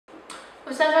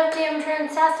What's up, I'm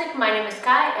Transtastic. My name is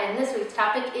Kai, and this week's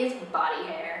topic is body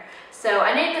hair. So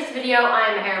I named this video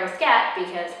I'm a Hairless Cat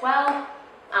because, well,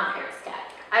 I'm a hairless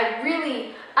cat.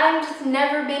 I've just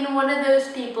never been one of those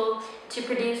people to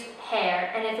produce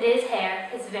hair, and if it is hair,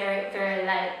 it's very, very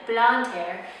light blonde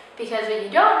hair. Because what you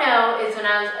don't know is when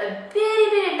I was a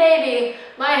bitty baby,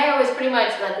 my hair was pretty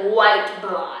much like white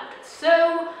blonde.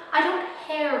 So I don't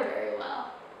hair very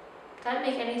well. Does that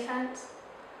make any sense?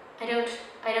 I don't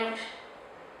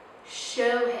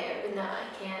show hair. No,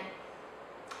 I can't.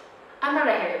 I'm not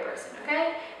a hairy person,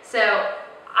 okay? So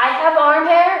I have arm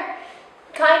hair.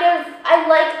 I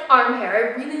like arm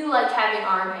hair. I really like having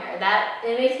arm hair.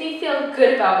 It makes me feel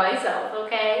good about myself,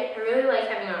 okay? I really like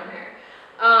having arm hair.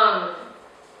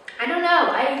 I don't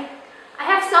know. I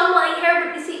have some light hair,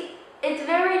 but you see, it's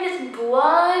very just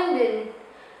blonde and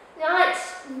not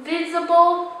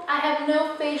visible. I have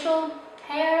no facial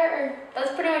hair.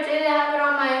 That's pretty much it. I have it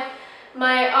on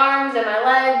my arms and my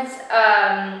legs.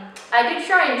 I did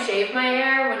try and shave my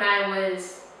hair when I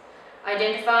was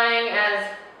identifying as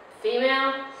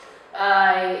female.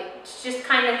 Just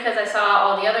kind of because I saw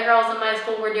all the other girls in my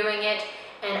school were doing it,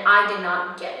 and I did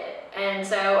not get it. And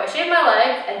so I shaved my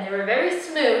legs, and they were very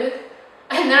smooth.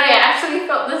 And then I actually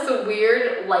felt this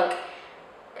weird, like,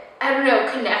 I don't know,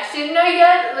 connection, I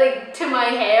guess, like, to my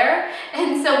hair.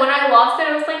 And so when I lost it,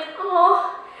 I was like,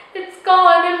 oh, it's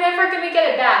gone. I'm never gonna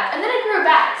get it back. And then it grew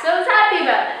back, so I was happy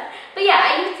about that. But yeah,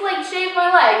 I used to like shave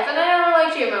my legs, and I never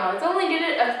liked shaving my legs. I only did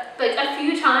it a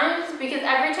few times because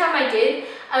every time I did,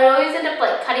 I would always end up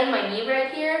like cutting my knee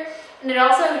right here. And it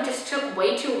also just took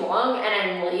way too long, and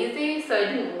I'm lazy, so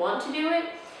I didn't want to do it.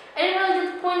 I didn't really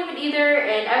get the point of it either,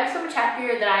 and I'm so much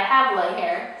happier that I have light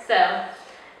hair. So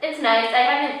it's nice. I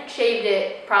haven't shaved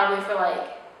it probably for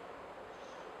like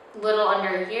a little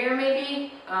under a year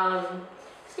maybe.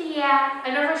 So yeah,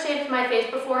 I've never shaved my face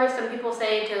before. Some people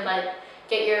say to like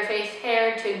get your face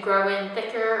hair to grow in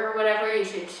thicker or whatever, you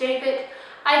should shave it.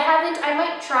 I haven't. I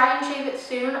might try and shave it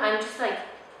soon. I'm just like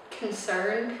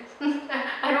concerned.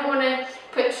 I don't want to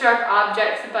put sharp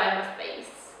objects by my face.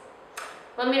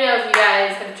 Let me know if you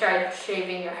guys have tried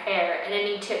shaving your hair and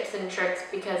any tips and tricks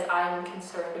because I'm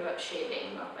concerned about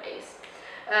shaving my face.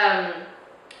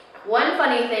 One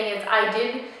funny thing is I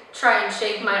did try and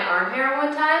shave my arm hair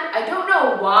one time. I don't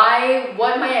know why,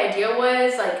 what my idea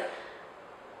was, like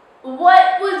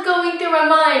what was going through my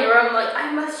mind where I'm like,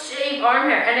 I must shave arm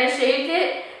hair, and I shaved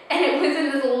it and it was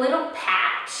in this little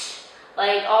patch,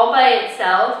 like all by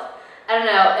itself. I don't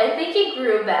know, I think it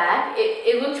grew back.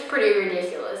 It looked pretty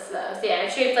ridiculous though. So yeah, I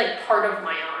shaved like part of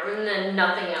my arm and then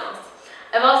nothing else.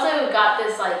 I've also got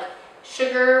this like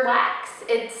sugar wax.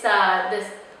 It's this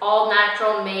all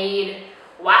natural made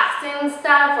waxing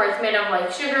stuff where it's made of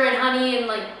like sugar and honey and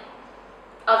like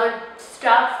other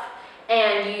stuff.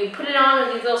 And you put it on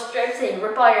with these little strips and you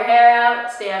rip all your hair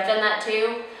out. So yeah, I've done that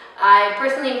too. I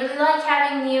personally really like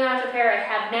having the amount of hair I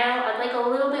have now. I'd like a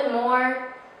little bit more.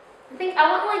 I think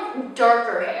I want like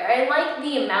darker hair. I like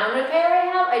the amount of hair I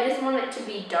have. I just want it to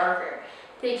be darker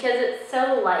because it's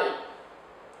so light.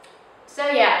 So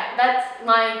yeah, that's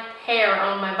my hair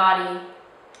on my body.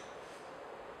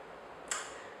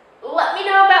 Let me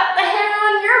know about the hair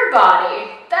on your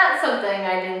body. That's something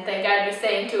I didn't think I'd be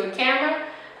saying to a camera.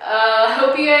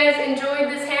 Hope you guys enjoyed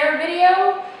this hair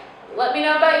video. Let me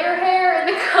know about your hair in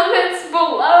the comments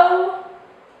below.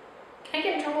 Can I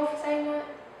get in trouble for saying that?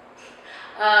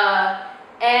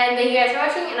 And thank you guys for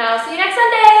watching, and I'll see you next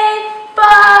Sunday.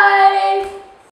 Bye!